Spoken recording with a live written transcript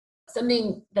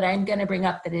something that I'm going to bring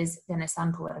up that is going to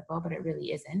sound political, but it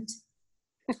really isn't,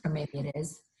 or maybe it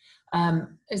is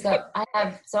that I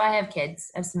have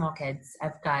kids. I have small kids.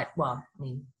 I've got,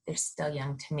 they're still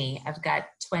young to me. I've got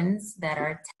twins that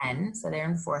are 10, so they're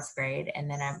in 4th grade, and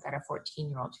then I've got a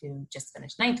 14-year-old who just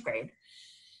finished 9th grade.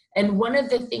 And one of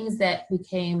the things that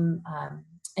became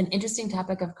an interesting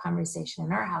topic of conversation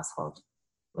in our household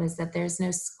was that there's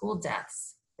no school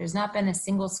deaths. There's not been a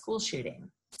single school shooting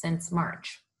since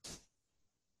March.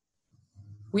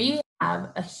 We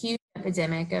have a huge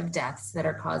epidemic of deaths that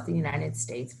are caused in the United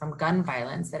States from gun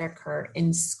violence that occur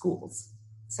in schools.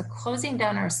 So closing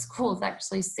down our schools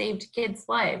actually saved kids'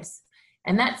 lives.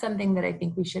 And that's something that I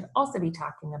think we should also be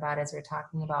talking about as we're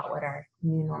talking about what our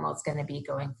new normal is going to be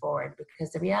going forward.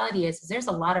 Because the reality is there's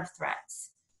a lot of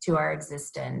threats to our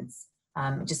existence,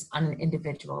 just on an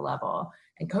individual level.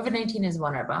 And COVID-19 is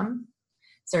one of them,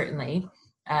 certainly.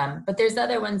 But there's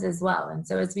other ones as well. And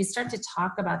so as we start to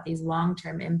talk about these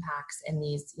long-term impacts and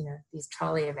these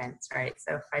trolley events, right?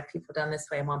 So 5 people down this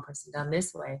way and 1 person down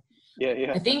this way.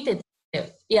 Yeah. I think that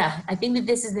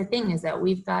this is the thing, is that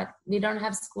we don't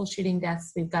have school shooting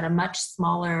deaths. We've got a much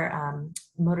smaller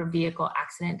motor vehicle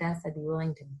accident deaths, I'd be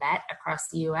willing to bet, across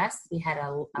the US. We had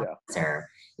lesser,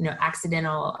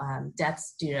 accidental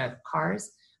deaths due to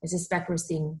cars. I suspect we're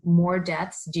seeing more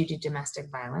deaths due to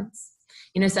domestic violence.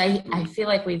 So I feel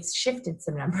like we've shifted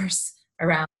some numbers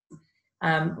around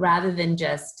rather than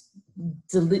just,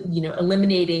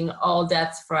 eliminating all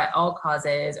deaths for all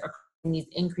causes or these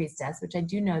increased deaths, which I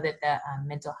do know that the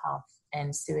mental health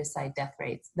and suicide death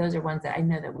rates, those are ones that I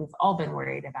know that we've all been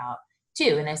worried about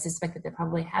too. And I suspect that there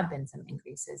probably have been some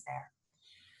increases there.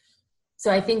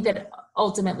 So I think that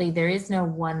ultimately there is no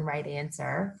one right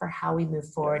answer for how we move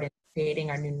forward in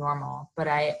creating our new normal. But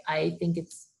I think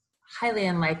it's highly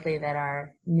unlikely that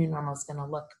our new normal is going to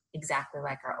look exactly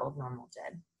like our old normal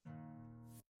did.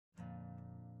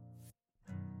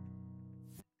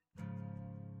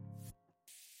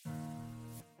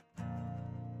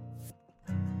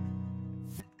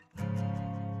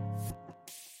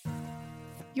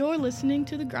 You're listening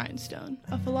to The Grindstone,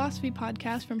 a philosophy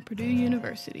podcast from Purdue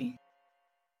University.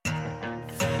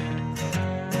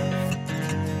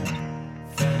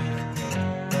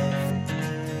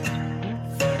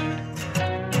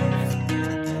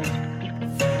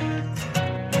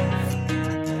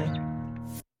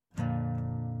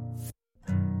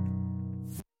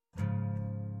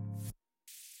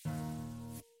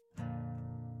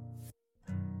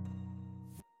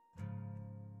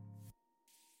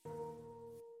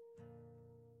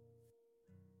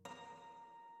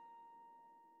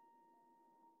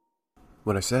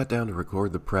 When I sat down to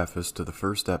record the preface to the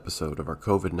first episode of our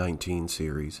COVID-19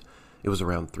 series, it was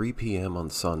around 3 p.m. on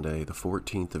Sunday, the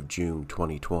 14th of June,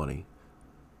 2020.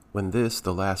 When this,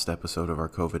 the last episode of our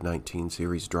COVID-19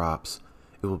 series, drops,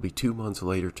 it will be 2 months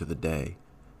later to the day.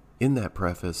 In that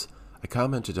preface, I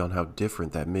commented on how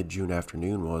different that mid-June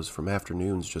afternoon was from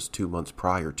afternoons just 2 months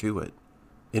prior to it.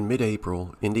 In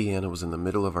mid-April, Indiana was in the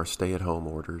middle of our stay-at-home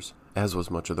orders, as was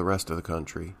much of the rest of the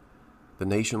country. The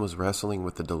nation was wrestling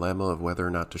with the dilemma of whether or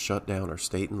not to shut down our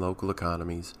state and local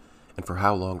economies, and for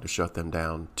how long to shut them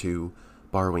down to,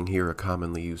 borrowing here a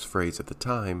commonly used phrase at the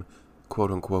time,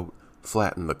 quote-unquote,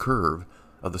 flatten the curve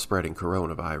of the spreading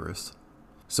coronavirus.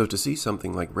 So to see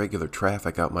something like regular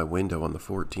traffic out my window on the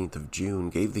 14th of June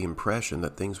gave the impression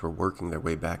that things were working their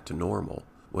way back to normal,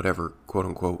 whatever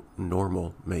quote-unquote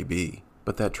normal may be.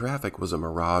 But that traffic was a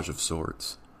mirage of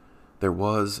sorts. There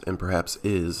was, and perhaps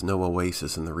is, no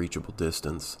oasis in the reachable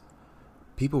distance.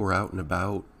 People were out and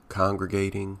about,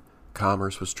 congregating,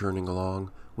 commerce was churning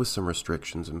along, with some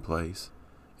restrictions in place.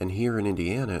 And here in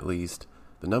Indiana, at least,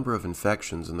 the number of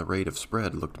infections and the rate of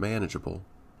spread looked manageable.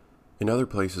 In other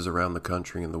places around the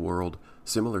country and the world,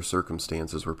 similar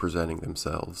circumstances were presenting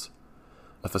themselves.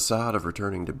 A facade of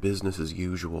returning to business as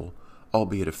usual,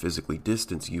 albeit a physically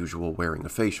distanced usual wearing a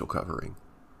facial covering.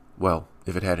 Well,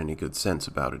 if it had any good sense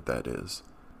about it, that is.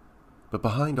 But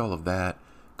behind all of that,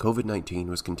 COVID-19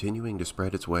 was continuing to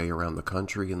spread its way around the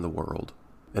country and the world.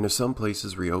 And if some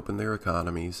places reopened their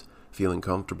economies, feeling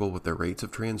comfortable with their rates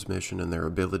of transmission and their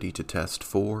ability to test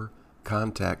for,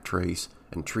 contact trace,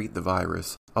 and treat the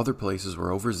virus, other places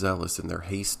were overzealous in their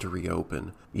haste to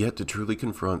reopen, yet to truly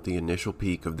confront the initial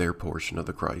peak of their portion of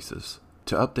the crisis.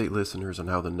 To update listeners on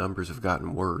how the numbers have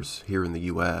gotten worse here in the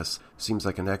U.S. seems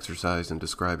like an exercise in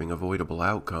describing avoidable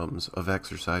outcomes of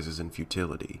exercises in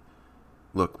futility.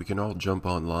 Look, we can all jump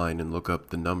online and look up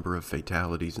the number of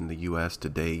fatalities in the U.S. to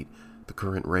date, the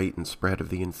current rate and spread of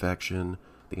the infection,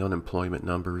 the unemployment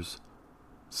numbers.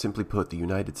 Simply put, the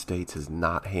United States has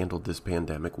not handled this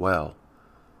pandemic well.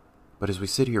 But as we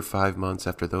sit here 5 months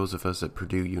after those of us at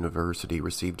Purdue University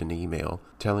received an email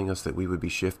telling us that we would be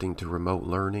shifting to remote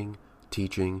learning,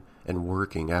 teaching, and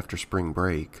working after spring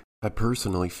break, I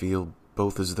personally feel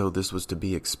both as though this was to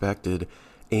be expected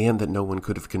and that no one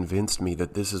could have convinced me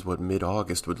that this is what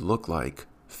mid-August would look like,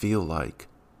 feel like,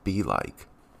 be like.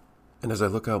 And as I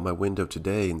look out my window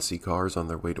today and see cars on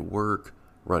their way to work,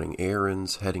 running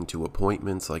errands, heading to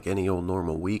appointments like any old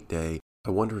normal weekday, I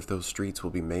wonder if those streets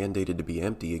will be mandated to be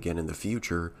empty again in the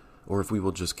future, or if we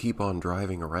will just keep on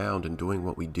driving around and doing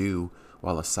what we do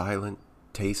while a silent,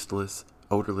 tasteless,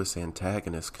 odorless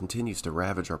antagonist continues to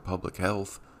ravage our public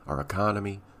health, our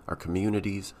economy, our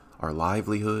communities, our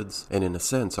livelihoods, and in a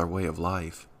sense, our way of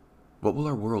life. What will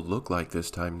our world look like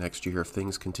this time next year if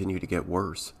things continue to get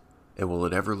worse? And will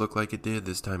it ever look like it did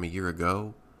this time a year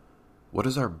ago? What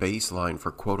is our baseline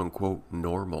for quote-unquote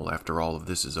normal after all of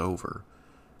this is over?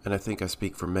 And I think I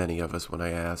speak for many of us when I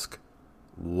ask,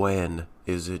 when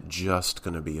is it just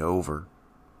going to be over?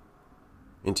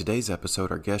 In today's episode,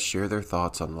 our guests share their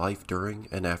thoughts on life during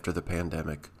and after the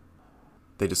pandemic.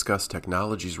 They discuss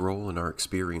technology's role in our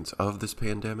experience of this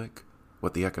pandemic,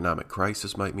 what the economic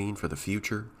crisis might mean for the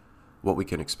future, what we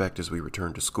can expect as we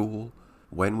return to school,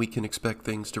 when we can expect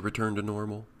things to return to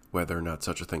normal, whether or not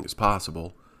such a thing is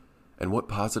possible, and what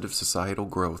positive societal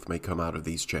growth may come out of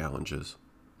these challenges.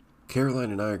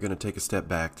 Caroline and I are going to take a step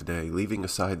back today, leaving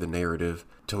aside the narrative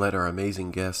to let our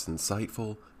amazing guests'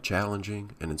 insightful,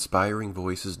 challenging, and inspiring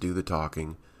voices do the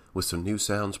talking, with some new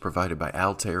sounds provided by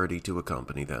Alterity to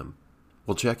accompany them.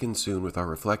 We'll check in soon with our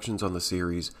reflections on the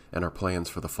series and our plans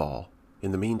for the fall.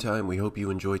 In the meantime, we hope you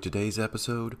enjoyed today's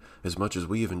episode as much as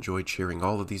we have enjoyed sharing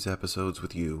all of these episodes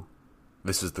with you.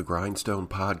 This is the Grindstone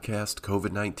Podcast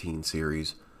COVID-19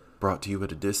 series, brought to you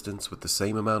at a distance with the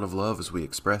same amount of love as we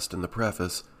expressed in the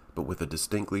preface, but with a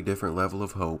distinctly different level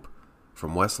of hope,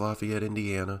 from West Lafayette,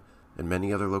 Indiana, and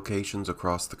many other locations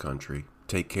across the country.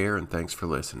 Take care and thanks for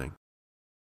listening.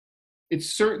 It's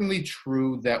certainly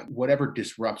true that whatever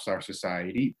disrupts our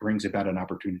society brings about an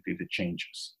opportunity to change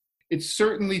us. It's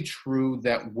certainly true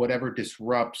that whatever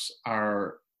disrupts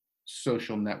our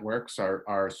social networks,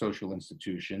 our social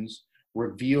institutions,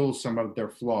 reveals some of their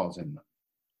flaws in them.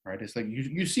 Right? It's like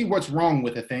you see what's wrong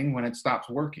with a thing when it stops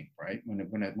working, right?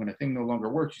 When a thing no longer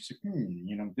works, you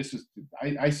say, this is,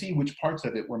 I see which parts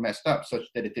of it were messed up such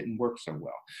that it didn't work so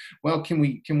well. Well, can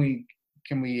we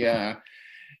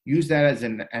use that as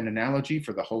an analogy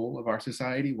for the whole of our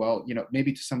society? Well,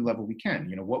 maybe to some level we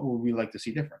can. What would we like to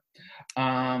see different?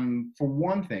 For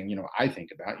one thing, I think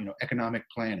about, economic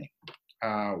planning.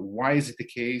 Why is it the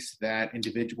case that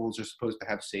individuals are supposed to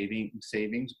have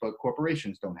savings, but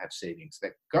corporations don't have savings?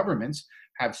 That governments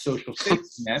have social safety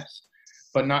nets,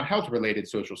 but not health-related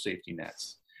social safety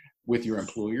nets. With your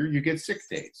employer, you get sick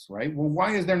days, right? Well,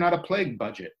 why is there not a plague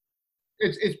budget?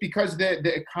 It's because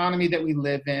the economy that we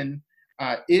live in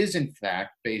is, in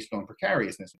fact, based on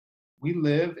precariousness. We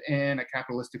live in a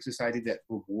capitalistic society that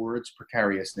rewards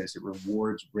precariousness. It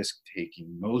rewards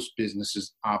risk-taking. Most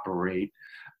businesses operate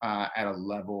at a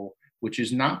level which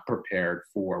is not prepared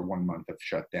for 1 month of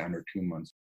shutdown or 2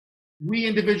 months. We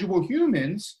individual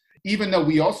humans, even though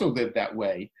we also live that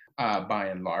way by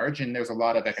and large, and there's a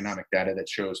lot of economic data that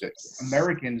shows that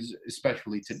Americans,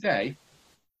 especially today,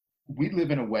 we live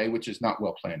in a way which is not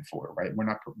well planned for, right? We're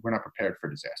not prepared for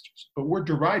disasters, but we're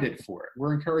derided for it.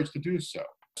 We're encouraged to do so.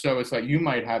 So it's like you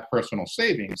might have personal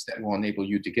savings that will enable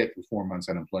you to get through 4 months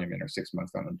unemployment or 6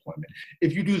 months unemployment.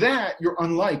 If you do that, you're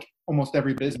unlike almost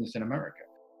every business in America.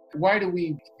 Why do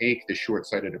we take the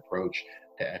short-sighted approach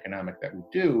to economic that we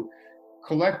do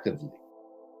collectively?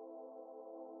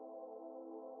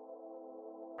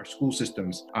 Our school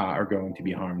systems are going to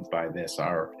be harmed by this.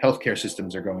 Our healthcare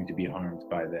systems are going to be harmed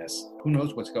by this. Who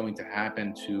knows what's going to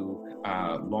happen to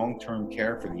long-term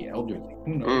care for the elderly?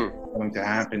 Who knows what's going to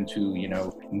happen to,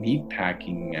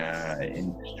 meatpacking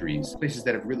industries, places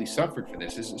that have really suffered for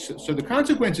this. So the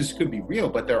consequences could be real,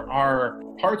 but there are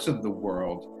parts of the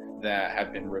world that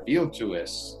have been revealed to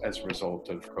us as a result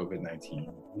of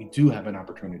COVID-19. We do have an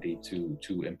opportunity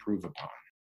to improve upon.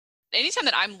 Anytime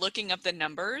that I'm looking up the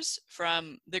numbers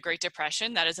from the Great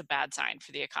Depression, that is a bad sign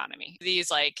for the economy. These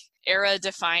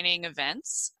era-defining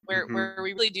events where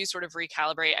we really do sort of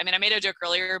recalibrate. I mean, I made a joke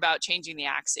earlier about changing the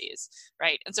axes,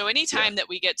 right? And so anytime that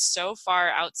we get so far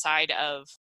outside of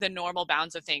the normal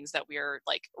bounds of things that we're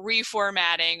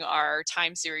reformatting our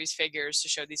time series figures to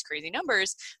show these crazy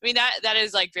numbers, I mean, that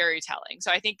is very telling. So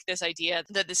I think this idea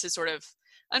that this is sort of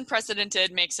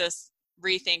unprecedented makes us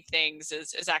rethink things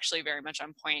is actually very much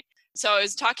on point. So I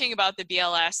was talking about the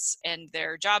BLS and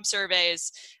their job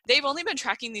surveys. They've only been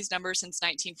tracking these numbers since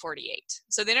 1948.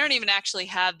 So they don't even actually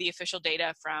have the official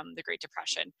data from the Great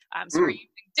Depression. So we're using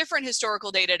different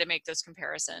historical data to make those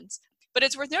comparisons. But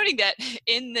it's worth noting that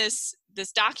in this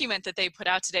document that they put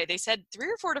out today, they said 3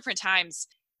 or 4 different times,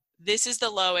 this is the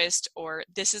lowest or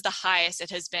this is the highest it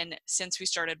has been since we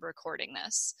started recording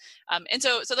this. And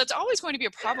so that's always going to be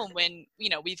a problem when,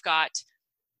 we've got,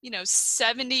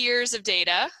 70 years of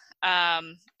data,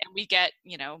 and we get,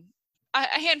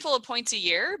 a handful of points a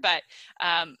year, but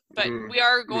we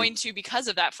are going to, because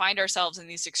of that, find ourselves in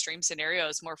these extreme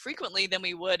scenarios more frequently than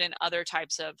we would in other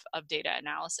types of data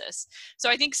analysis.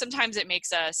 So I think sometimes it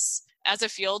makes us, as a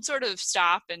field, sort of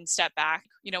stop and step back.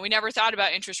 We never thought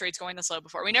about interest rates going this low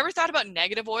before. We never thought about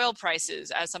negative oil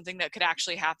prices as something that could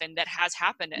actually happen, that has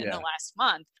happened in the last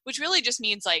month, which really just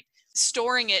means like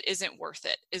storing it isn't worth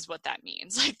it, is what that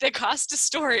means. Like the cost to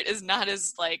store it is not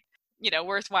as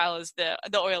worthwhile as the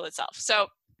oil itself. So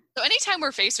anytime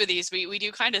we're faced with these, we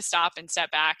do kind of stop and step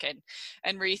back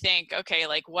and rethink, okay,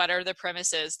 like what are the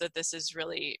premises that this is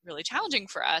really, really challenging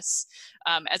for us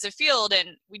as a field? And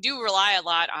we do rely a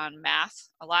lot on math.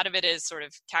 A lot of it is sort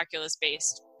of calculus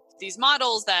based. These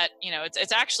models that,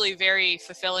 it's actually very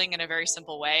fulfilling in a very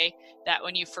simple way, that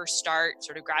when you first start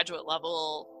sort of graduate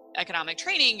level economic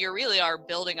training, you really are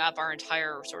building up our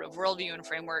entire sort of worldview and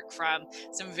framework from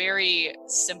some very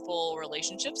simple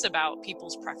relationships about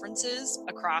people's preferences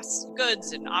across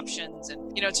goods and options.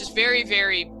 And, it's just very,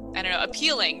 very,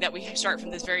 appealing that we start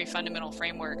from this very fundamental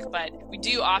framework. But we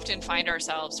do often find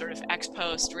ourselves sort of ex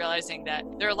post realizing that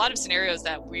there are a lot of scenarios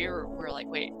that we're like,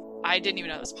 wait, I didn't even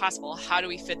know this was possible. How do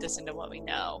we fit this into what we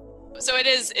know? So it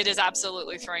is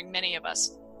absolutely throwing many of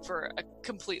us for a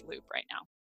complete loop right now.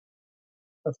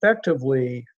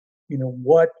 Effectively,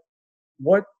 what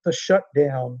the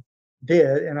shutdown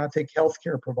did, and I think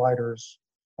healthcare providers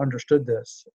understood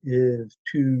this, is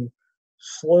to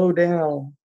slow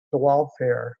down the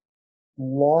wildfire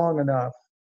long enough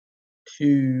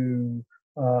to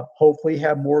hopefully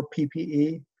have more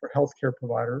PPE for healthcare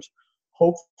providers,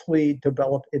 hopefully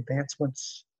develop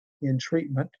advancements in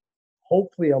treatment,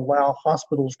 hopefully allow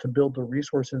hospitals to build the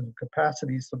resources and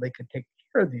capacity so they can take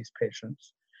care of these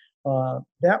patients.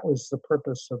 That was the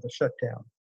purpose of the shutdown.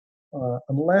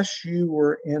 Unless you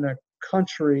were in a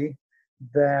country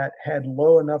that had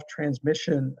low enough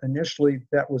transmission initially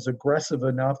that was aggressive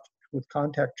enough with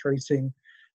contact tracing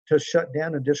to shut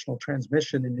down additional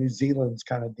transmission, and New Zealand's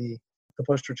kind of the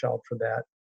poster child for that.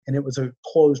 And it was a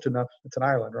closed enough, it's an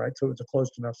island, right? So it was a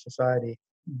closed enough society.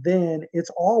 Then it's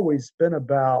always been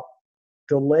about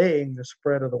delaying the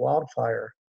spread of the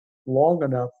wildfire long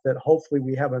enough that hopefully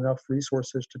we have enough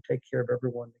resources to take care of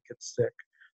everyone that gets sick.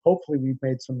 Hopefully we've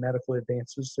made some medical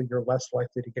advances so you're less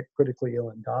likely to get critically ill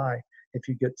and die if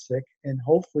you get sick. And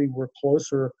hopefully we're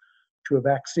closer to a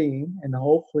vaccine, and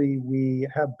hopefully we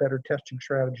have better testing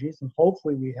strategies, and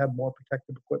hopefully we have more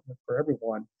protective equipment for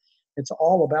everyone. It's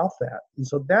all about that. And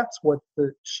so that's what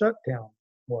the shutdown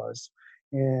was.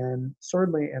 And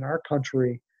certainly in our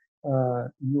country,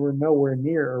 you were nowhere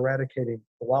near eradicating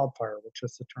the wildfire, which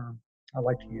is the term I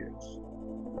like to use.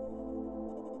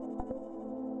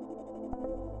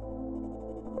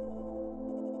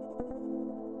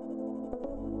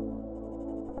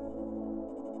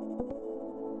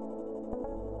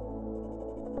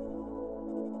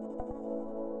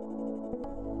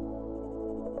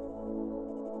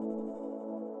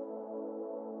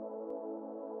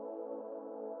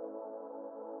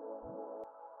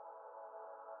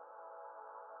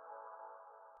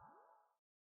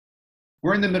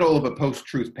 We're in the middle of a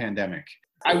post-truth pandemic.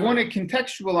 I want to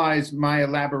contextualize my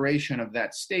elaboration of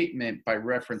that statement by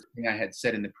referencing I had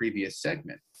said in the previous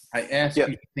segment. I asked you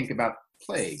to think about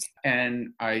plague, and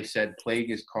I said plague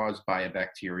is caused by a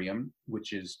bacterium,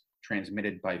 which is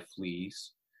transmitted by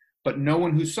fleas, but no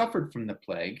one who suffered from the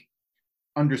plague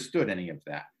understood any of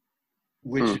that,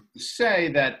 which is to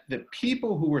say that the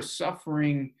people who were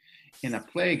suffering in a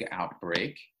plague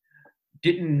outbreak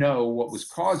didn't know what was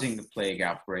causing the plague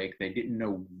outbreak. They didn't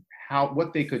know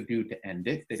what they could do to end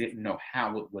it. They didn't know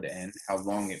how it would end, how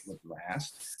long it would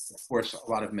last. Of course,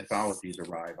 a lot of mythologies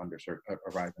arrive under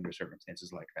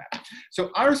circumstances like that.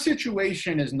 So our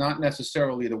situation is not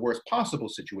necessarily the worst possible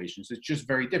situations. It's just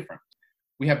very different.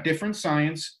 We have different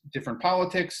science, different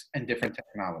politics, and different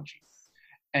technology.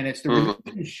 And it's the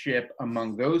relationship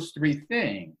among those three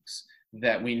things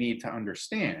that we need to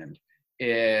understand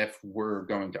if we're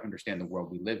going to understand the world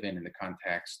we live in the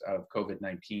context of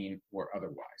COVID-19 or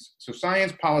otherwise. So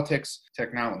science, politics,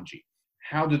 technology.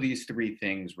 How do these three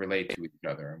things relate to each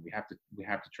other? And we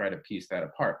have to try to piece that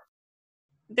apart.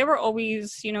 there were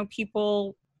always,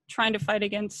 people trying to fight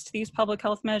against these public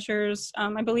health measures.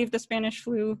 I believe the Spanish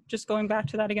flu, just going back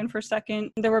to that again for a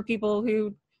second, there were people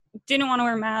who didn't want to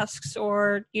wear masks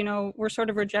or, were sort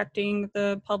of rejecting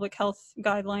the public health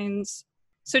guidelines.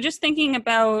 So just thinking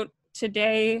about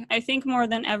today, I think more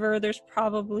than ever, there's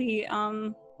probably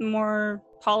more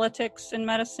politics in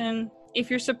medicine. If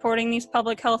you're supporting these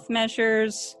public health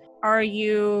measures, are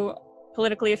you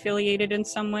politically affiliated in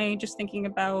some way? Just thinking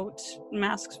about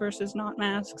masks versus not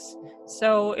masks.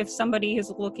 So if somebody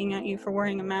is looking at you for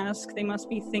wearing a mask, they must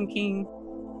be thinking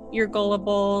you're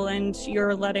gullible and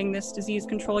you're letting this disease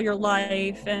control your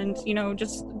life. And,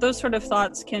 just those sort of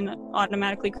thoughts can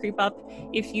automatically creep up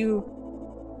if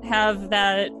you have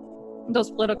those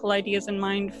political ideas in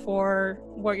mind for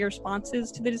what your response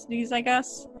is to the disease, I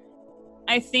guess.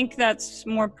 I think that's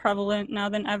more prevalent now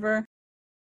than ever.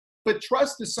 But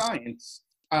trust the science,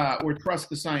 or trust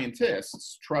the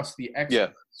scientists, trust the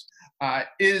experts,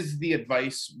 is the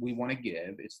advice we want to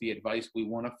give. It's the advice we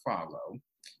want to follow.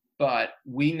 But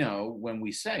we know when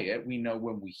we say it, we know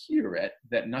when we hear it,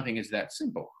 that nothing is that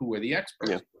simple. Who are the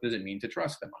experts? What does it mean to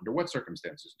trust them? Under what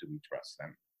circumstances do we trust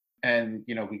them? And,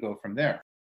 we go from there.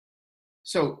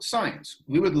 So science,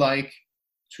 we would like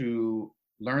to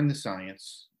learn the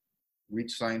science,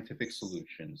 reach scientific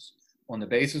solutions. On the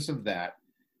basis of that,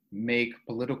 make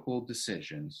political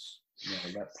decisions,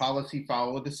 let policy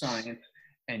follow the science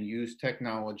and use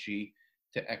technology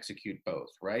to execute both,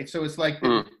 right? So it's like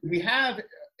we have,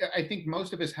 I think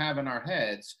most of us have in our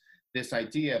heads this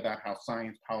idea about how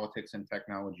science, politics, and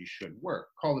technology should work.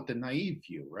 Call it the naive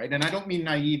view, right? And I don't mean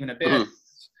naive in a bad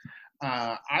sense.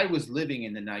 I was living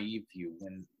in the naive view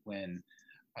when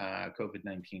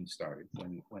COVID-19 started,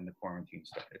 when the quarantine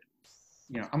started.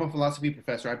 I'm a philosophy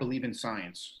professor. I believe in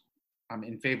science. I'm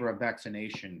in favor of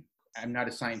vaccination. I'm not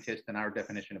a scientist in our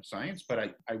definition of science, but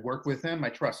I work with them. I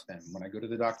trust them. When I go to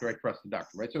the doctor, I trust the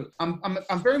doctor, right? So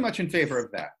I'm very much in favor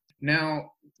of that.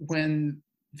 Now, when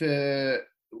the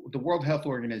World Health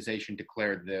Organization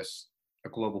declared this a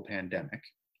global pandemic,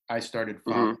 I started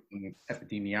following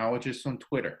epidemiologists on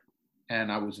Twitter. And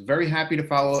I was very happy to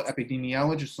follow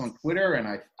epidemiologists on Twitter,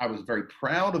 and I was very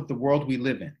proud of the world we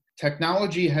live in.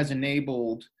 Technology has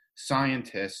enabled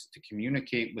scientists to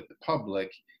communicate with the public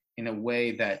in a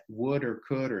way that would or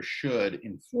could or should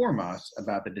inform us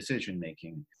about the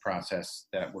decision-making process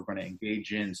that we're going to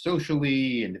engage in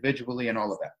socially, individually, and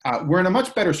all of that. We're in a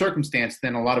much better circumstance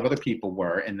than a lot of other people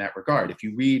were in that regard. If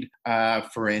you read,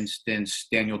 for instance,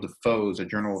 Daniel Defoe's A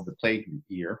Journal of the Plague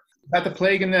Year, about the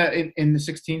plague in the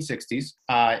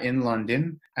 1660s in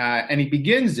London, and he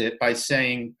begins it by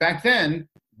saying, back then,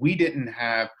 we didn't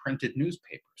have printed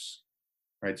newspapers.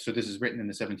 Right, so this is written in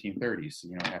the 1730s,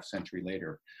 a half century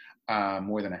later,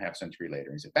 more than a half century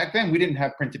later. He said, back then we didn't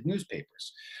have printed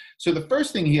newspapers. So the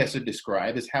first thing he has to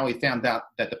describe is how he found out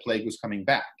that the plague was coming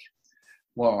back.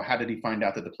 Well, how did he find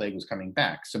out that the plague was coming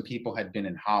back? Some people had been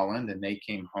in Holland and they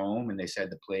came home and they said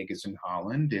the plague is in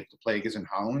Holland. If the plague is in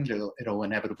Holland, it'll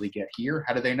inevitably get here.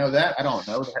 How do they know that? I don't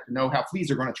know. They have to know how fleas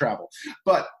are going to travel.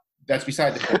 But that's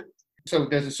beside the point. So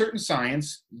there's a certain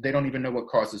science. They don't even know what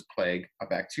causes plague, a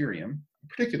bacterium, a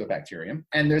particular bacterium.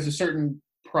 And there's a certain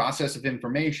process of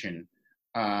information,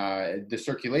 the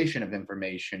circulation of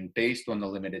information based on the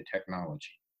limited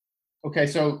technology. Okay,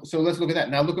 so let's look at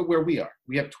that. Now look at where we are.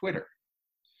 We have Twitter.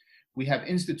 We have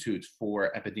institutes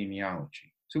for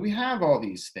epidemiology. So we have all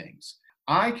these things.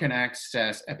 I can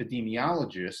access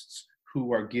epidemiologists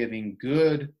who are giving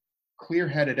good,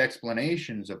 clear-headed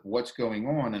explanations of what's going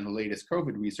on in the latest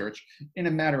COVID research in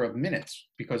a matter of minutes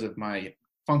because of my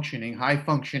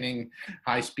high-functioning,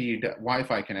 high-speed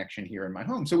Wi-Fi connection here in my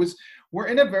home. So we're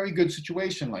in a very good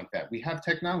situation like that. We have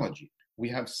technology. We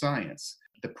have science.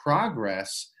 The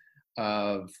progress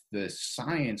of the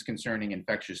science concerning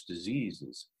infectious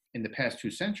diseases in the past 2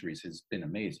 centuries has been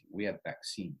amazing. We have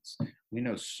vaccines. We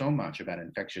know so much about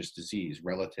infectious disease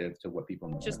relative to what people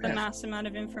know. Just the mass amount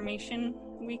of information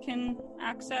we can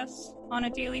access on a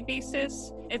daily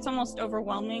basis. It's almost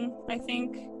overwhelming, I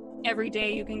think. Every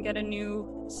day you can get a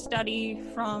new study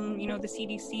from, the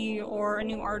CDC or a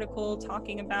new article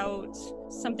talking about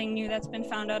something new that's been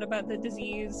found out about the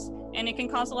disease. And it can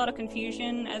cause a lot of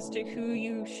confusion as to who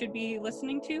you should be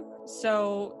listening to.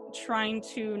 So trying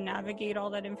to navigate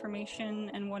all that information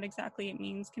and what exactly it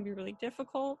means can be really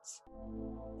difficult.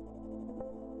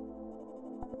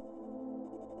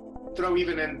 Throw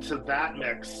even into that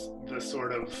mix the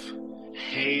sort of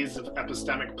haze of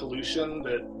epistemic pollution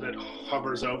that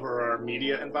hovers over our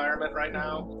media environment right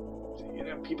now.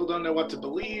 People don't know what to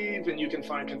believe, and you can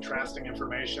find contrasting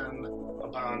information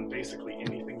about basically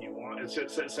anything you want. It's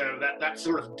just, so that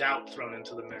sort of doubt thrown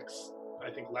into the mix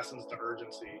I think lessens the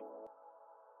urgency.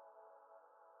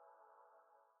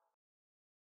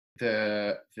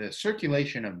 The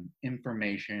circulation of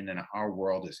information in our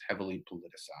world is heavily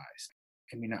politicized.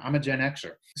 I mean, I'm a Gen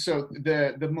Xer. So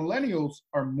the millennials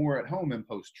are more at home in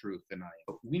post-truth than I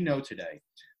am. We know today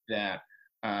that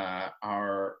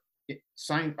our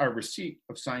receipt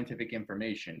of scientific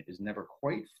information is never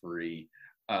quite free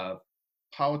of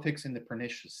politics in the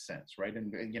pernicious sense, right?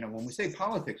 And when we say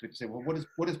politics, we can say, well,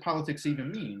 what does politics even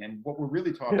mean? And what we're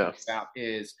really talking about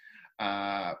is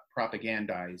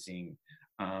propagandizing,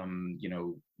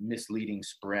 misleading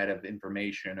spread of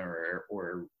information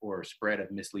or spread of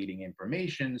misleading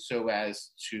information so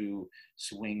as to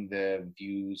swing the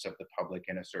views of the public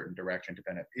in a certain direction to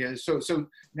benefit. So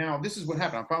now this is what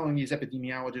happened. I'm following these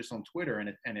epidemiologists on Twitter, and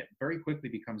it very quickly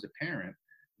becomes apparent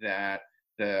that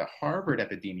the Harvard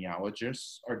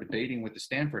epidemiologists are debating with the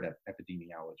Stanford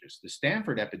epidemiologists. The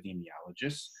Stanford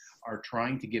epidemiologists are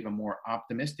trying to give a more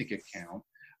optimistic account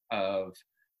of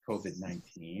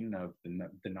COVID-19, of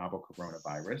the novel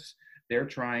coronavirus. They're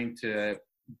trying to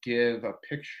give a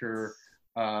picture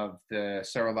of the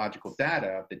serological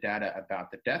data, the data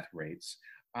about the death rates,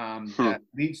 that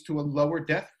leads to a lower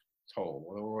death toll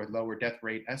or a lower death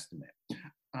rate estimate.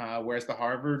 Whereas the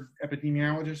Harvard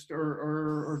epidemiologists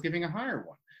are giving a higher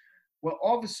one. Well,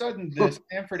 all of a sudden, the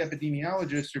Stanford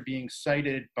epidemiologists are being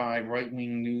cited by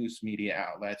right-wing news media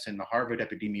outlets, and the Harvard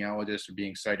epidemiologists are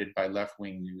being cited by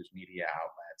left-wing news media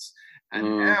outlets.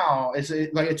 And now,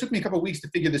 it took me a couple of weeks to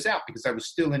figure this out because I was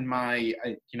still in my,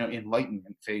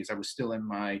 enlightenment phase. I was still in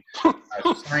my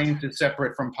science is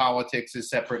separate from politics, is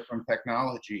separate from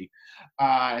technology.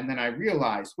 And then I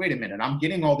realized, wait a minute, I'm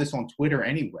getting all this on Twitter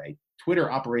anyway.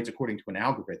 Twitter operates according to an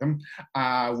algorithm,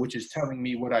 which is telling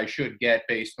me what I should get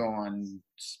based on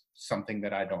something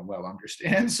that I don't well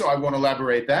understand. So I won't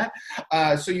elaborate that.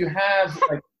 So you have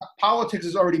politics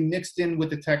is already mixed in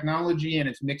with the technology, and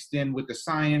it's mixed in with the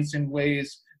science in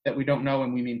ways that we don't know,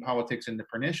 and we mean politics in the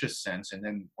pernicious sense. And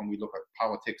then when we look at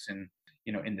politics in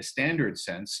the standard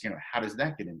sense, how does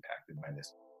that get impacted by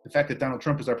this? The fact that Donald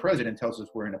Trump is our president tells us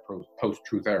we're in a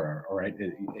post-truth era, all right?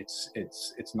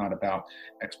 It's not about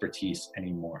expertise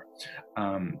anymore.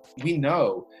 We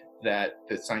know that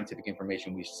the scientific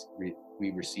information we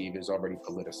receive is already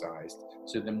politicized.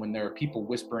 So then when there are people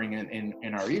whispering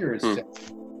in our ears,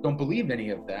 don't believe any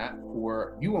of that,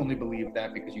 or you only believe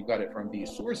that because you got it from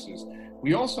these sources.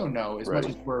 We also know, as much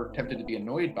as we're tempted to be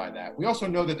annoyed by that, we also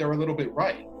know that they're a little bit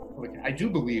right. I do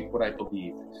believe what I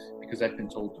believe because I've been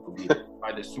told to believe it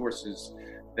by the sources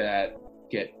that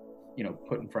get,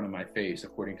 put in front of my face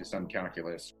according to some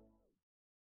calculus.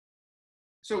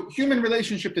 So human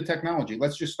relationship to technology.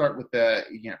 Let's just start with the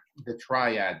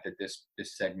triad that this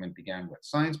segment began with: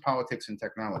 science, politics, and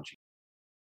technology.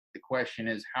 The question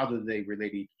is, how do they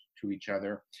relate to each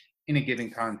other in a given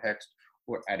context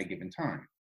or at a given time?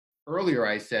 Earlier,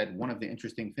 I said one of the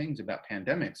interesting things about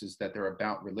pandemics is that they're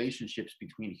about relationships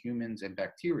between humans and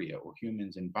bacteria, or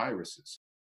humans and viruses.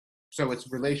 So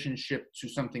it's relationship to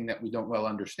something that we don't well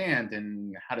understand,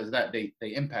 and how does that, they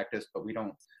impact us, but we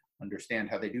don't understand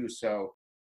how they do so.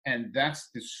 And that's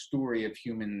the story of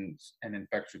humans and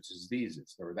infectious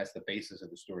diseases, or that's the basis of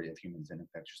the story of humans and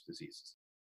infectious diseases.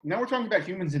 Now we're talking about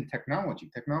humans and technology.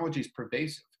 Technology is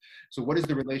pervasive. So what is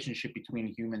the relationship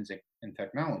between humans and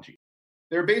technology?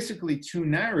 There are basically two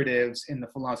narratives in the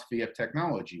philosophy of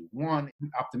technology. One,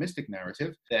 optimistic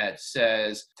narrative that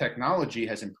says technology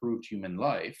has improved human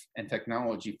life, and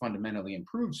technology fundamentally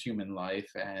improves human life,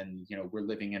 and we're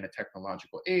living in a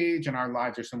technological age, and our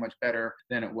lives are so much better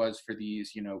than it was for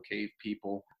these cave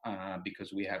people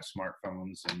because we have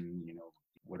smartphones and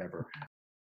whatever.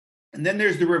 And then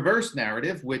there's the reverse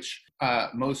narrative, which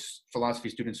most philosophy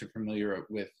students are familiar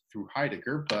with through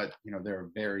Heidegger, but there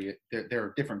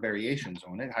are different variations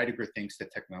on it. Heidegger thinks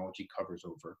that technology covers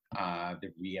over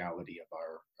the reality of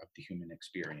the human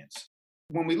experience.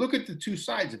 When we look at the two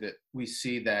sides of it, we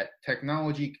see that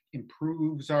technology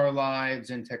improves our lives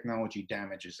and technology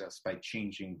damages us by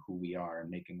changing who we are and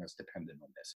making us dependent on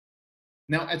this.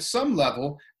 Now, at some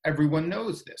level, everyone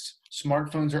knows this.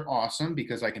 Smartphones are awesome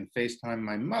because I can FaceTime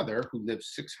my mother, who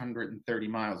lives 630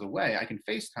 miles away. I can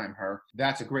FaceTime her.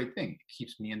 That's a great thing. It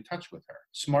keeps me in touch with her.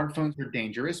 Smartphones are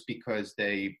dangerous because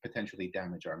they potentially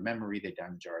damage our memory, they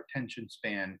damage our attention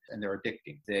span, and they're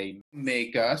addicting. They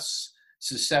make us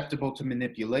susceptible to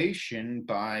manipulation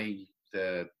by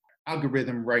the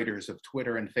algorithm writers of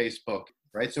Twitter and Facebook.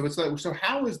 Right. So so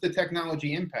how is the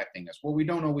technology impacting us? Well, we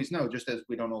don't always know, just as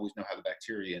we don't always know how the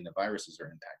bacteria and the viruses are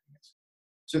impacting us.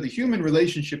 So the human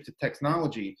relationship to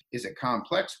technology is a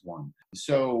complex one.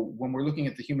 So when we're looking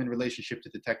at the human relationship to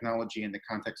the technology in the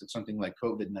context of something like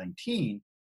COVID-19,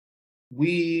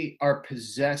 we are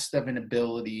possessed of an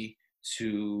ability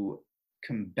to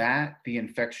combat the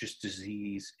infectious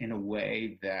disease in a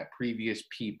way that previous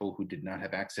people who did not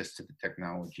have access to the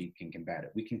technology can combat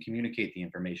it. We can communicate the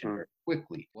information very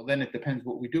quickly. Well, then it depends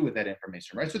what we do with that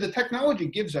information, right? So the technology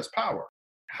gives us power.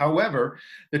 However,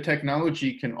 the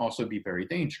technology can also be very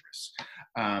dangerous.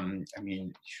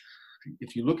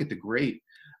 If you look at the great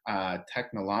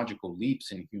technological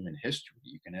leaps in human history,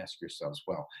 you can ask yourselves,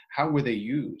 well, how were they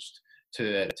used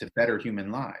to better human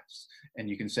lives? And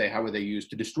you can say, how were they used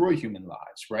to destroy human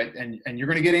lives, right? And you're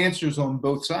going to get answers on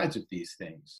both sides of these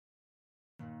things.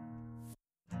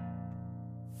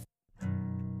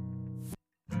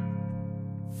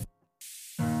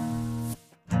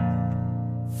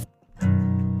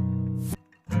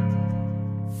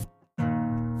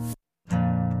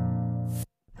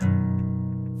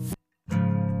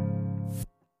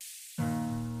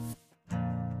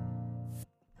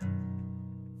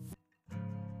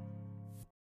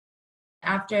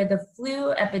 After the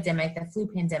flu epidemic, the flu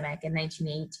pandemic in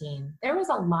 1918, there was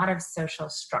a lot of social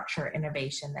structure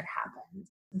innovation that happened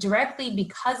directly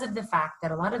because of the fact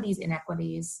that a lot of these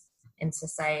inequities in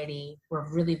society were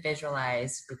really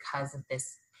visualized because of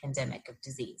this pandemic of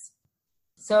disease.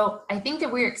 So I think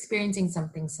that we're experiencing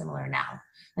something similar now,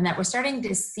 and that we're starting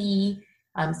to see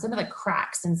some of the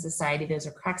cracks in society. Those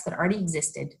are cracks that already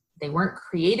existed. They weren't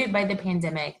created by the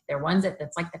pandemic. They're ones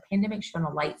that's like the pandemic shone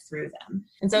a light through them.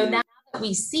 And so now that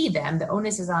we see them, the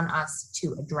onus is on us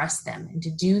to address them and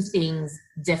to do things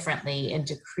differently and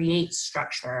to create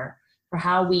structure for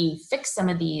how we fix some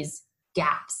of these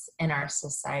gaps in our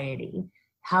society,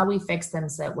 how we fix them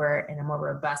so that we're in a more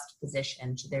robust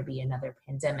position should there be another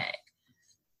pandemic.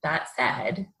 That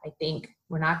said, I think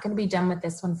we're not going to be done with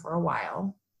this one for a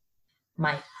while.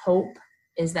 My hope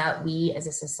is that we as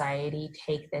a society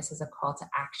take this as a call to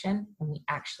action and we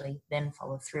actually then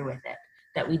follow through with it,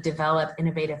 that we develop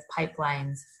innovative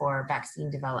pipelines for vaccine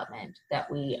development,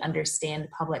 that we understand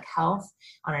public health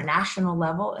on a national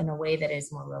level in a way that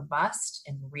is more robust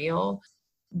and real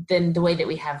than the way that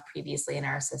we have previously in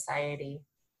our society.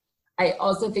 I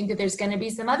also think that there's going to be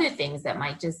some other things that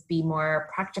might just be more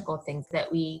practical things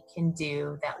that we can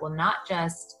do that will not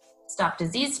just stop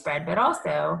disease spread, but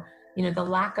also, the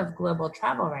lack of global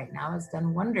travel right now has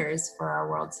done wonders for our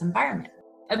world's environment.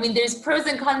 I mean, there's pros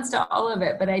and cons to all of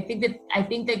it, but I think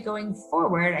that going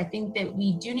forward, I think that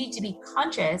we do need to be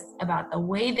conscious about the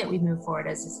way that we move forward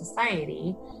as a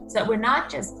society, so that we're not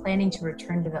just planning to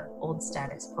return to the old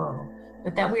status quo,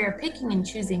 but that we are picking and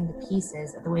choosing the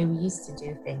pieces of the way we used to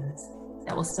do things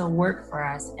that will still work for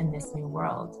us in this new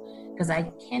world. Because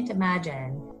I can't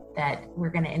imagine that we're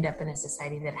going to end up in a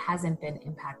society that hasn't been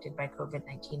impacted by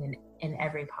COVID-19 in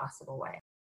every possible way.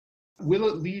 Will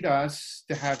it lead us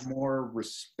to have more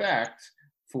respect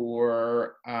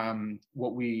for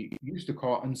what we used to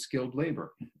call unskilled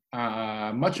labor?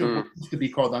 Much of what used to be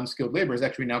called unskilled labor is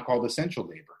actually now called essential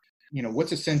labor.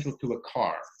 What's essential to a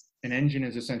car? An engine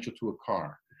is essential to a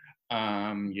car.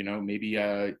 Maybe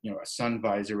a sun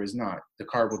visor is not. The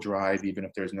car will drive even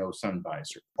if there's no sun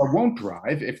visor, or won't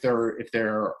drive if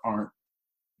there aren't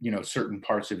certain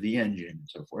parts of the engine and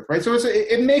so forth, right? So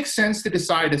it makes sense to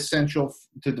divide essential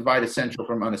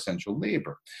from unessential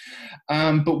labor.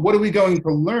 But what are we going to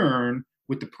learn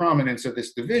with the prominence of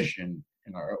this division?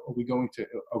 And are we going to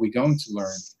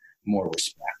learn more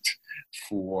respect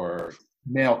for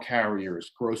mail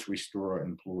carriers, grocery store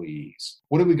employees?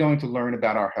 What are we going to learn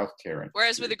about our healthcare?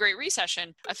 Whereas with the Great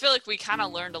Recession, I feel like we kind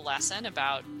of learned a lesson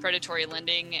about predatory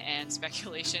lending and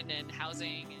speculation in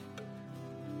housing.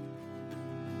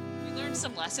 We learned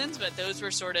some lessons, but those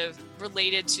were sort of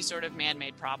related to sort of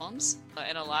man-made problems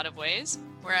in a lot of ways.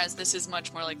 Whereas this is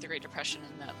much more like the Great Depression,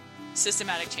 in that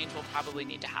systematic change will probably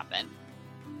need to happen.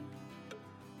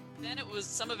 Then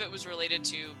some of it was related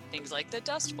to things like the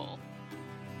Dust Bowl.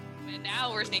 And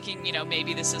now we're thinking,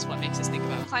 maybe this is what makes us think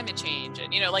about climate change.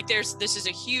 And, this is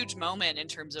a huge moment in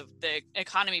terms of the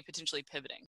economy potentially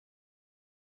pivoting.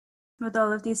 With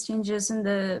all of these changes and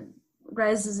the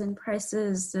rises in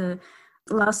prices, the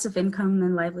loss of income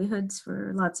and livelihoods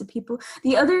for lots of people.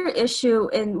 The other issue,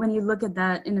 and when you look at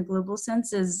that in a global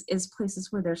sense, is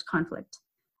places where there's conflict.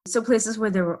 So places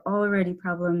where there were already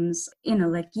problems,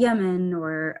 like Yemen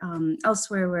or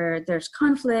elsewhere where there's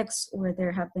conflicts, or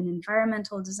there have been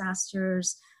environmental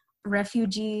disasters,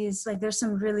 refugees, there's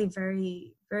some really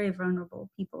very, very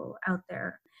vulnerable people out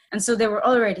there. And so they were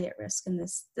already at risk, and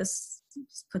this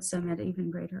puts them at even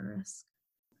greater risk.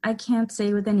 I can't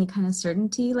say with any kind of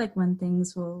certainty, like when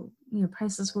things will,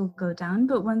 prices will go down.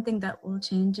 But one thing that will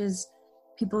change is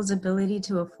people's ability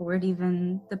to afford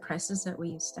even the prices that we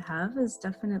used to have has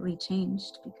definitely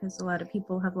changed, because a lot of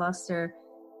people have lost their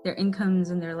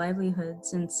incomes and their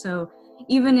livelihoods. And so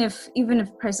even if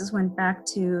prices went back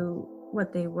to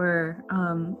what they were,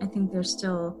 I think there's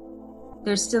still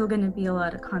going to be a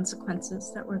lot of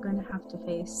consequences that we're going to have to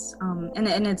face.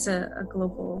 And it's a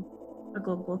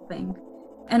global thing.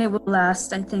 And it will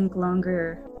last, I think,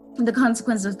 longer. The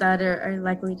consequences of that are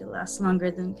likely to last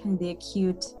longer than kind of the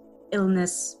acute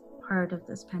illness part of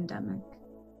this pandemic.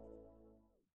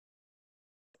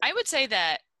 I would say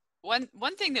that one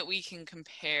thing that we can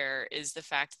compare is the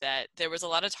fact that there was a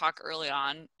lot of talk early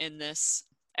on in this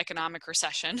economic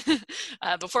recession,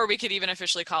 before we could even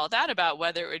officially call it that, about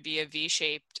whether it would be a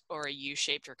V-shaped or a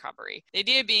U-shaped recovery. The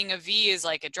idea being a V is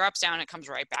like it drops down, it comes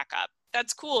right back up.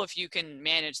 That's cool if you can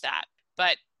manage that.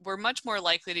 But we're much more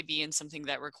likely to be in something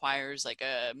that requires like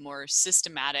a more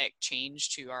systematic change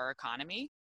to our economy.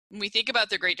 When we think about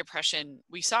the Great Depression,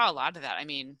 we saw a lot of that. I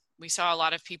mean, we saw a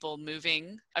lot of people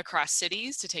moving across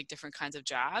cities to take different kinds of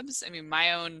jobs. I mean,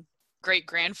 my own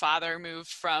great-grandfather moved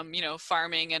from,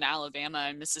 farming in Alabama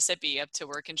and Mississippi up to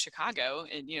work in Chicago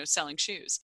and, selling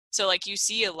shoes. So like you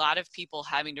see a lot of people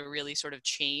having to really sort of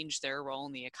change their role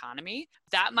in the economy.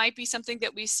 That might be something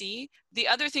that we see. The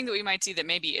other thing that we might see that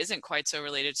maybe isn't quite so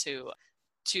related to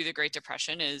the Great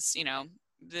Depression is,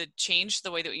 the change the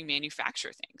way that we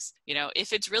manufacture things.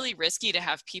 If it's really risky to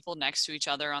have people next to each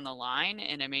other on the line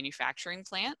in a manufacturing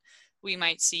plant, we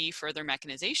might see further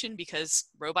mechanization because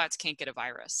robots can't get a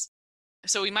virus.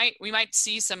 So we might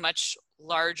see some much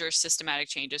larger systematic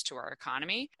changes to our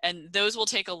economy, and those will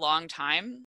take a long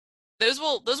time. Those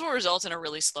will result in a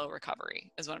really slow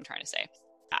recovery, is what I'm trying to say.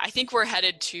 I think we're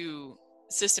headed to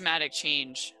systematic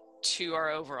change to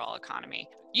our overall economy.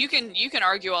 You can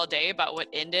argue all day about what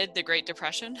ended the Great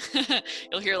Depression.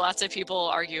 You'll hear lots of people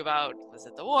argue about, was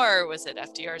it the war? Was it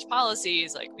FDR's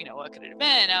policies? Like, what could it have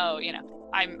been? Oh,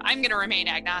 I'm going to remain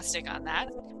agnostic on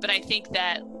that. But I think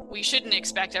that we shouldn't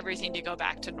expect everything to go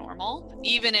back to normal,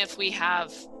 even if we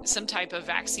have some type of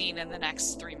vaccine in the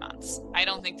next 3 months. I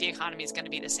don't think the economy is going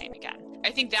to be the same again. I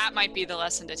think that might be the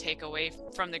lesson to take away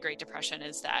from the Great Depression,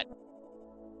 is that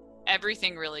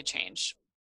everything really changed.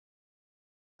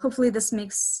 Hopefully this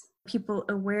makes people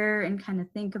aware and kind of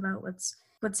think about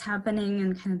what's happening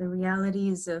and kind of the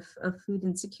realities of food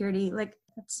insecurity. Like,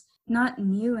 that's not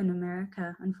new in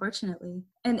America, unfortunately.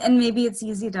 And maybe it's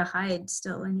easy to hide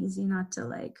still and easy not to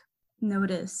like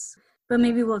notice. But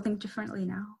maybe we'll think differently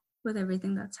now with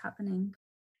everything that's happening.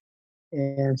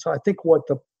 And so I think what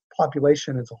the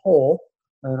population as a whole,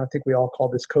 and I think we all call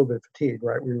this COVID fatigue,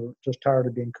 right? We were just tired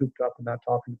of being cooped up and not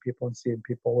talking to people and seeing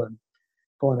people and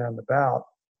going out and about.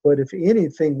 But if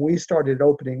anything, we started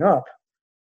opening up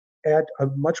at a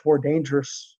much more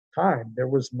dangerous time. There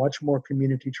was much more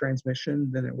community transmission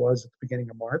than it was at the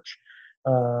beginning of March.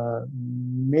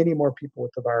 Many more people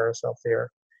with the virus out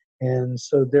there. And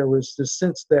so there was this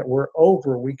sense that we're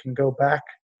over, we can go back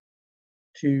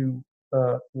to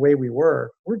the way we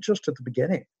were. We're just at the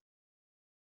beginning.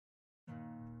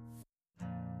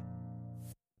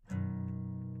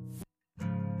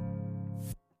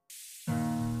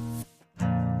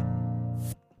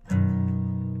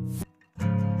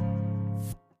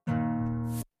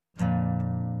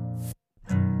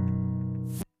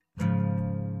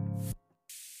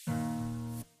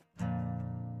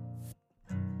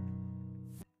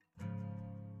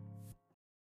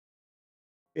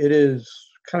 It is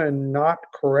kind of not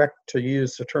correct to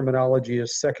use the terminology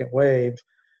as second wave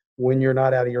when you're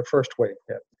not out of your first wave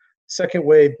yet. Second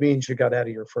wave means you got out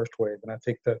of your first wave. And I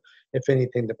think that, if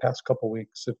anything, the past couple of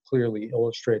weeks have clearly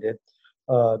illustrated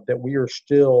that we are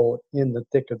still in the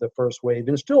thick of the first wave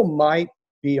and still might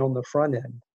be on the front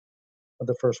end of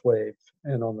the first wave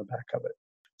and on the back of it.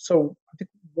 So I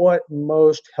think what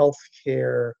most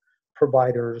healthcare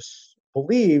providers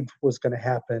believed was going to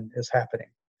happen is happening.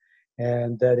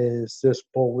 And that is this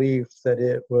belief that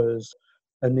it was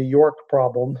a New York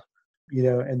problem,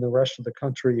 and the rest of the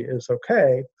country is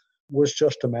okay, was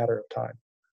just a matter of time.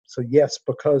 So yes,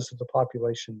 because of the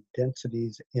population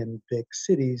densities in big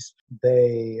cities,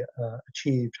 they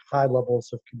achieved high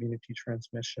levels of community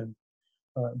transmission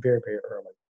very, very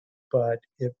early. But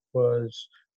it was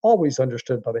always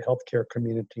understood by the healthcare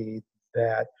community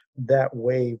that that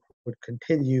wave would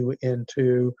continue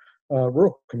into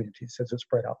rural communities as it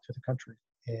spread out to the country.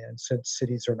 And since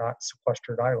cities are not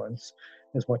sequestered islands,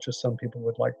 as much as some people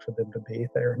would like for them to be,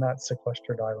 they are not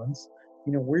sequestered islands.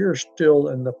 We're still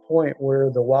in the point where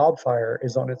the wildfire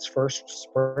is on its first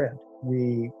spread.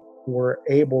 We were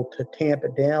able to tamp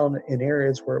it down in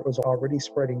areas where it was already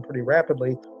spreading pretty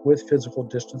rapidly with physical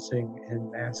distancing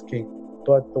and masking.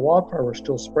 But the wildfire was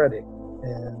still spreading.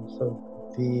 And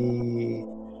so the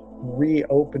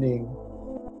reopening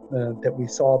that we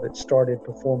saw that started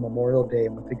before Memorial Day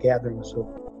and with the gatherings of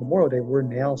Memorial Day, we're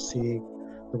now seeing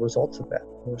the results of that.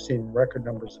 We're seeing record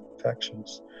numbers of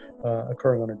infections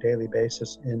occurring on a daily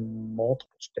basis in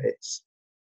multiple states.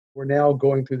 We're now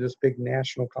going through this big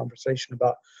national conversation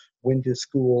about when do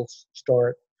schools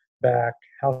start back?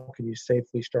 How can you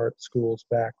safely start schools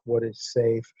back? What is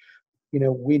safe?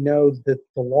 We know that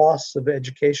the loss of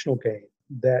educational gain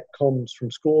that comes from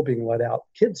school being let out,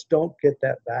 kids don't get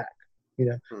that back.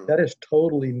 That is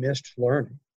totally missed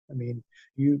learning. I mean,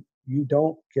 you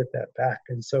don't get that back.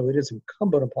 And so it is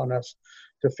incumbent upon us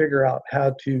to figure out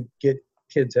how to get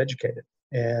kids educated.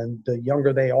 And the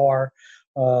younger they are,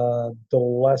 the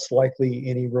less likely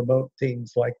any remote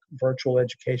things like virtual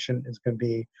education is going to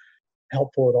be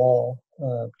helpful at all.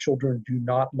 Children do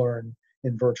not learn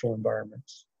in virtual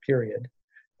environments, period.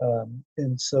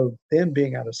 And so them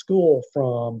being out of school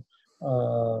from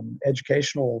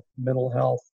educational mental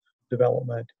health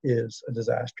development is a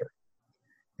disaster.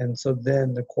 And so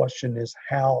then the question is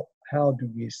how do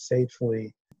we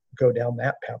safely go down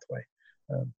that pathway?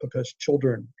 Because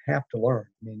children have to learn.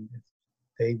 I mean,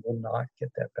 they will not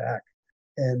get that back.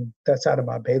 And that's out of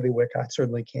my bailiwick. I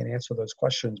certainly can't answer those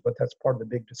questions, but that's part of the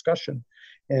big discussion.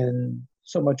 And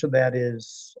so much of that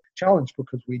is challenged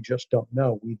because we just don't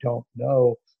know. We don't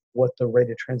know what the rate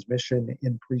of transmission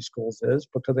in preschools is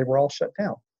because they were all shut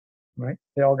down, right?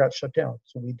 They all got shut down.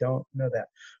 So we don't know that.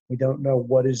 We don't know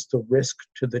what is the risk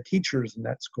to the teachers in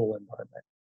that school environment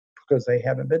because they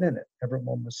haven't been in it.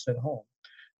 Everyone was sent home.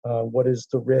 What is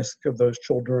the risk of those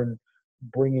children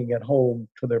bringing it home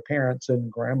to their parents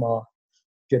and grandma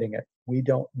getting it? We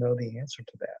don't know the answer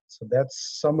to that. So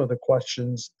that's some of the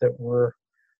questions that we're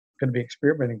going to be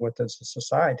experimenting with as a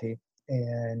society.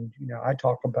 And, I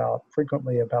talk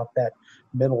frequently about that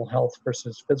mental health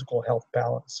versus physical health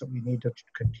balance that we need to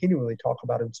continually talk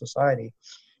about in society.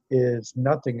 Is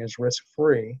nothing is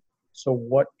risk-free. So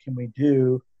what can we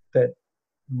do that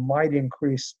might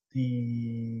increase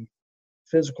the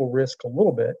physical risk a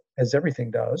little bit, as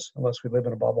everything does, unless we live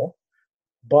in a bubble,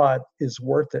 but is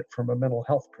worth it from a mental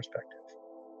health perspective?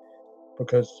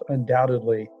 Because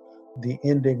undoubtedly, the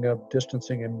ending of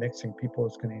distancing and mixing people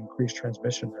is going to increase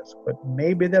transmission risk. But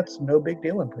maybe that's no big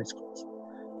deal in preschools.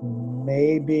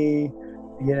 Maybe,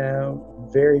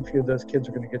 very few of those kids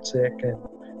are going to get sick.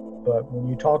 But when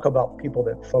you talk about people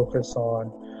that focus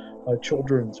on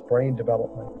children's brain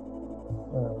development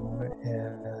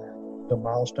and the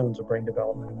milestones of brain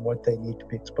development and what they need to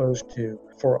be exposed to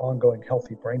for ongoing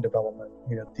healthy brain development,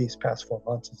 these past 4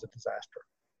 months is a disaster.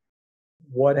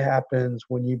 What happens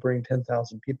when you bring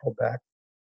 10,000 people back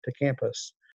to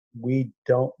campus? We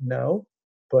don't know,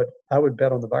 but I would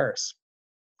bet on the virus.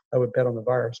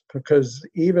 Because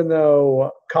even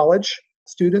though college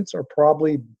students are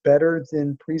probably better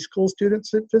than preschool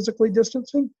students at physically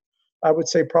distancing, I would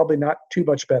say probably not too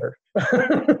much better.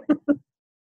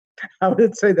 I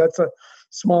would say that's a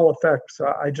small effect.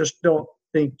 So I just don't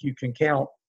think you can count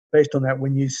based on that.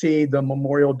 When you see the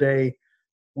Memorial Day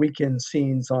weekend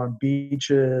scenes on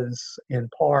beaches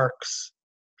and parks,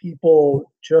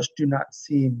 people just do not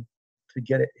seem to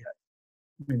get it yet.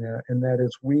 And that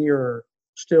is, we are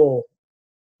still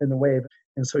in the wave.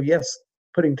 And so, yes,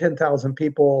 putting 10,000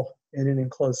 people in an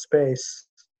enclosed space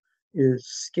is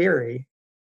scary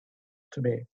to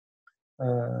me.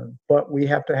 But we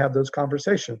have to have those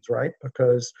conversations, right?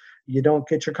 Because you don't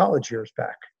get your college years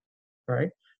back, right?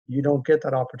 You don't get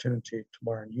that opportunity to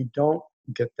learn. You don't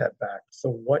get that back. So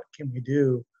what can we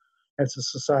do as a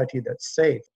society that's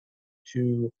safe?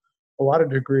 To a lot of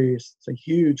degrees, it's a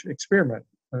huge experiment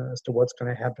as to what's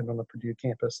going to happen on the Purdue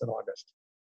campus in August.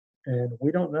 And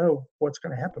we don't know what's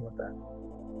going to happen with that.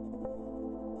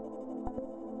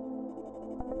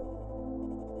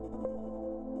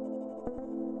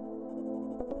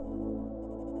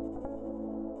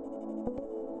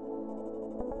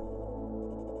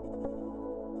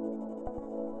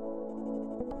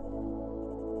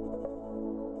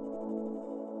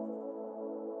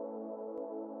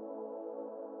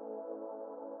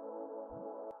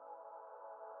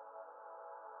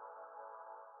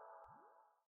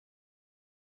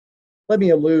 Let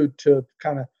me allude to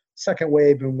kind of second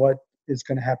wave and what is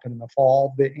going to happen in the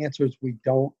fall. The answer is we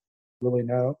don't really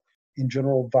know. In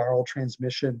general, viral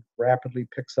transmission rapidly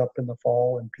picks up in the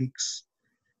fall and peaks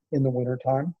in the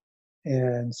wintertime.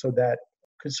 And so that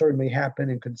could certainly happen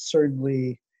and could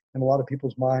certainly, in a lot of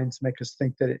people's minds, make us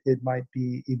think that it might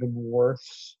be even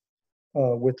worse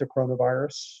with the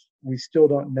coronavirus. We still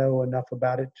don't know enough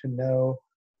about it to know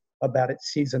about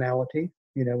its seasonality.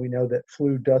 We know that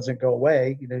flu doesn't go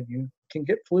away. You can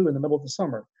get flu in the middle of the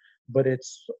summer, but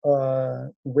it's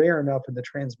rare enough, and the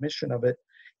transmission of it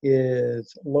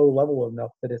is low level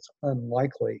enough that it's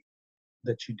unlikely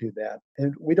that you do that.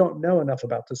 And we don't know enough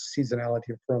about the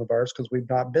seasonality of coronavirus because we've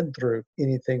not been through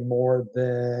anything more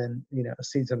than a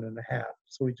season and a half.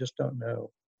 So we just don't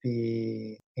know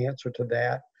the answer to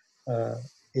that.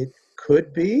 It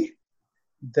could be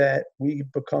that we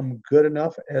become good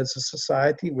enough as a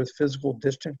society with physical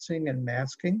distancing and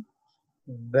masking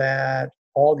that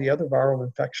all the other viral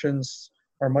infections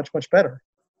are much, much better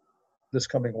this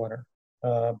coming winter.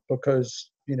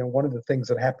 Because one of the things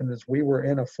that happened is we were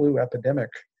in a flu epidemic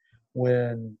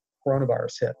when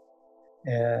coronavirus hit.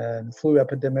 And flu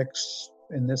epidemics,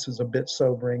 and this is a bit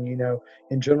sobering,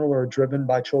 in general are driven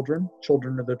by children.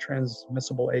 Children are the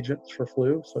transmissible agents for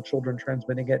flu. So children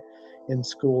transmitting it in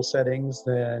school settings,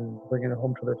 then bringing it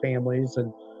home to their families,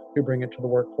 and who bring it to the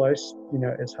workplace,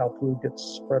 is how flu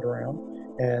gets spread around.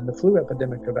 And the flu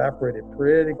epidemic evaporated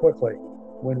pretty quickly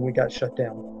when we got shut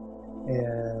down.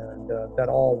 And that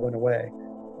all went away.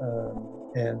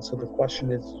 And so the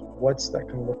question is, what's that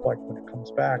going to look like when it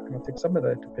comes back? And I think some of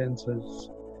that depends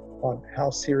on how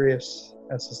serious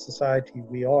as a society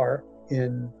we are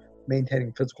in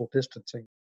maintaining physical distancing.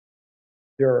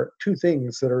 There are two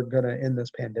things that are going to end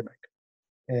this pandemic.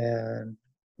 And,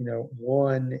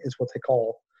 one is what they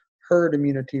call herd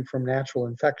immunity from natural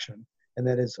infection. And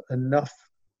that is enough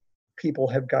people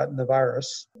have gotten the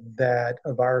virus that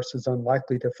a virus is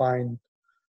unlikely to find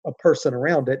a person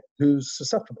around it who's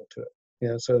susceptible to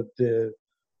it. So the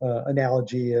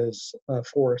analogy is a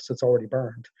forest that's already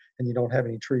burned, and you don't have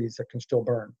any trees that can still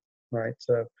burn, right?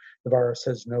 So the virus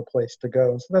has no place to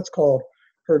go. So that's called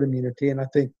herd immunity. And I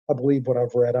believe what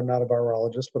I've read, I'm not a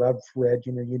virologist, but I've read,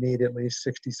 you need at least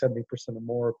 60, 70% or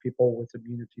more people with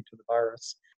immunity to the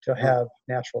virus to have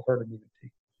natural herd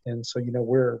immunity. And so,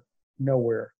 we're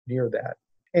nowhere near that.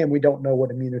 And we don't know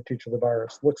what immunity to the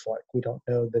virus looks like. We don't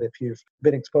know that if you've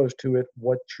been exposed to it,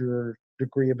 what your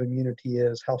degree of immunity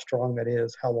is, how strong that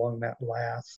is, how long that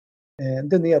lasts. And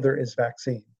then the other is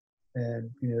vaccine. And,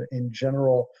 in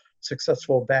general,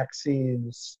 successful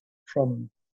vaccines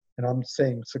and I'm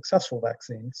saying successful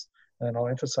vaccines, and I'll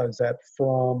emphasize that,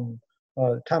 from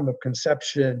time of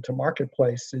conception to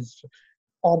marketplace is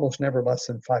almost never less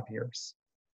than 5 years.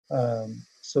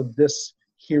 So this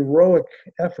heroic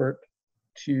effort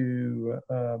to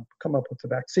come up with the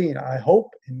vaccine, I hope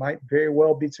it might very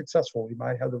well be successful. We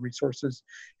might have the resources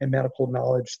and medical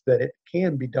knowledge that it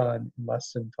can be done in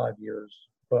less than 5 years.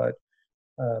 But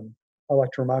I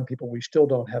like to remind people we still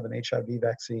don't have an HIV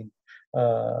vaccine,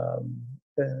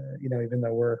 even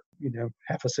though we're,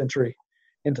 half a century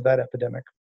into that epidemic.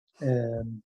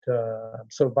 And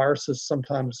so viruses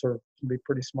sometimes can be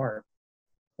pretty smart.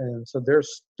 And so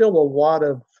there's still a lot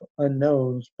of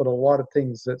unknowns, but a lot of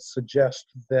things that suggest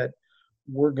that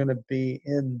we're going to be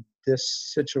in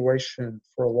this situation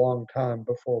for a long time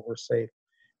before we're safe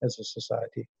as a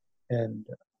society. And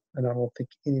I don't think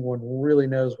anyone really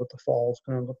knows what the fall is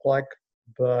going to look like,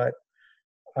 but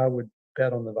I would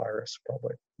bet on the virus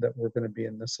probably that we're going to be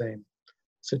in the same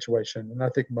situation. And I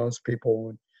think most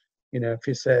people, if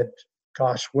you said,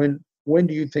 gosh, when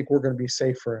do you think we're going to be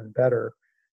safer and better?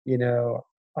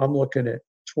 I'm looking at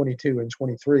 22 and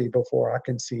 23 before I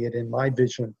can see it in my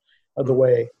vision of the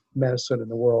way medicine in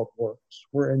the world works.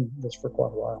 We're in this for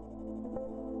quite a while.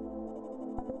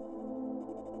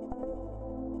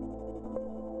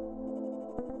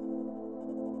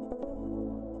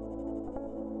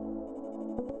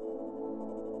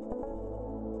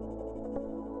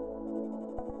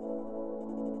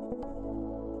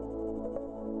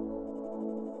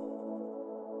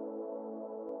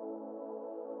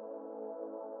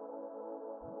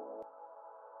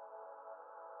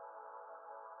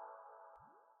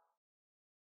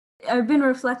 I've been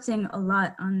reflecting a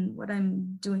lot on what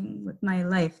I'm doing with my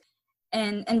life,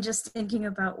 and just thinking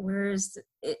about where's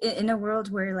in a world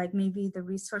where like maybe the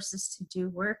resources to do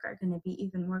work are going to be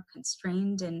even more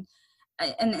constrained, and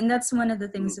that's one of the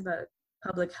things about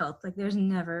public health. Like there's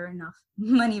never enough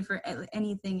money for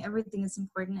anything. Everything is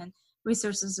important, and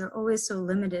resources are always so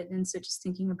limited. And so just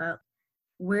thinking about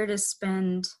where to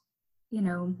spend,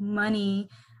 money.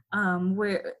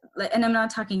 And I'm not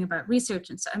talking about research,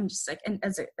 and so I'm just like, and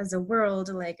as a world,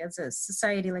 like as a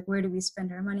society, like where do we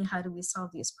spend our money? How do we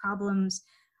solve these problems?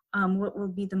 What will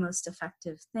be the most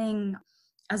effective thing?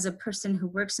 As a person who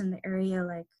works in the area,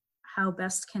 like how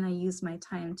best can I use my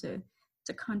time to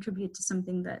contribute to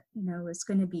something that is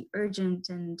going to be urgent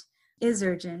and is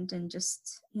urgent and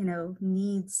just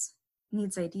needs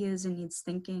needs ideas and needs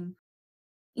thinking.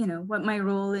 You know, what my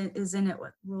role is in it,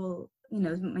 what role, you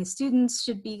know, my students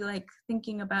should be like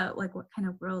thinking about, like what kind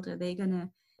of world are they gonna,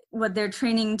 what they're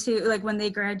training to, like when they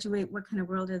graduate, what kind of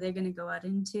world are they gonna go out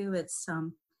into? It's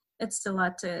a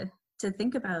lot to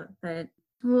think about, but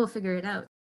we'll figure it out.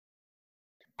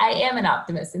 I am an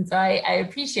optimist, and so I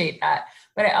appreciate that.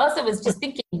 But I also was just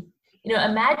thinking, you know,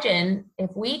 imagine if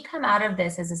we come out of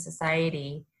this as a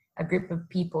society, a group of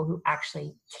people who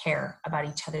actually care about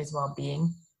each other's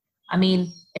well-being. I mean,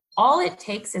 if all it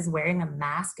takes is wearing a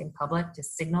mask in public to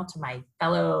signal to my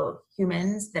fellow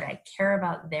humans that I care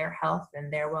about their health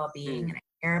and their well-being, and I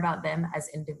care about them as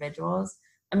individuals,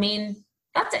 I mean,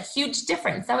 that's a huge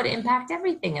difference. That would impact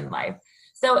everything in life.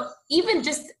 So even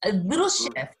just a little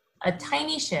shift, a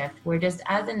tiny shift, where just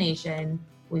as a nation,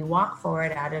 we walk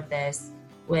forward out of this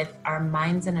with our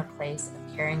minds in a place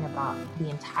of caring about the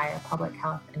entire public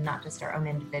health and not just our own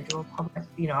individual public,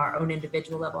 you know, our own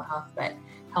individual level health, but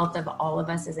health of all of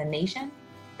us as a nation.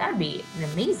 That would be an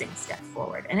amazing step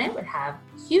forward. And it would have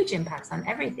huge impacts on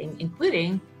everything,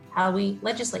 including how we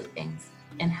legislate things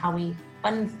and how we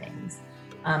fund things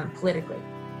politically.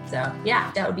 So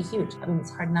yeah, that would be huge. I mean, it's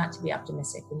hard not to be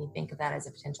optimistic when you think of that as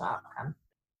a potential outcome.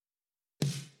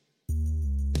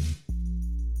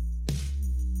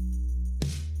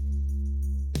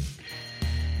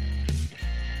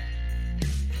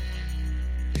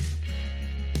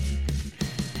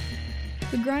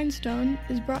 The Grindstone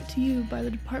is brought to you by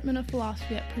the Department of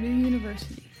Philosophy at Purdue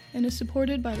University and is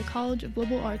supported by the College of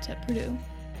Liberal Arts at Purdue.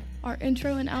 Our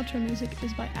intro and outro music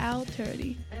is by Al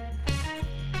Turity.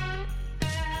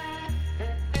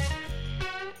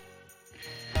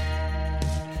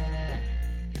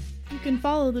 You can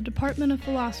follow the Department of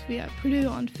Philosophy at Purdue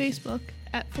on Facebook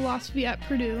at Philosophy at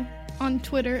Purdue, on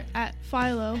Twitter at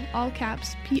Philo, all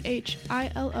caps,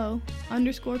 PHILO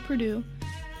 _Purdue,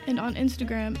 and on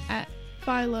Instagram at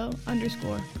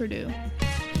Philo_Purdue.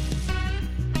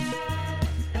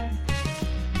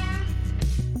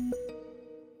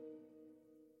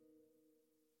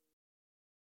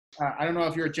 I don't know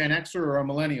if you're a Gen Xer or a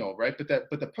millennial, right? But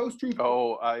the post-truth.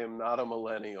 Oh, I am not a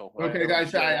millennial. Okay,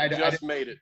 guys, I just made it.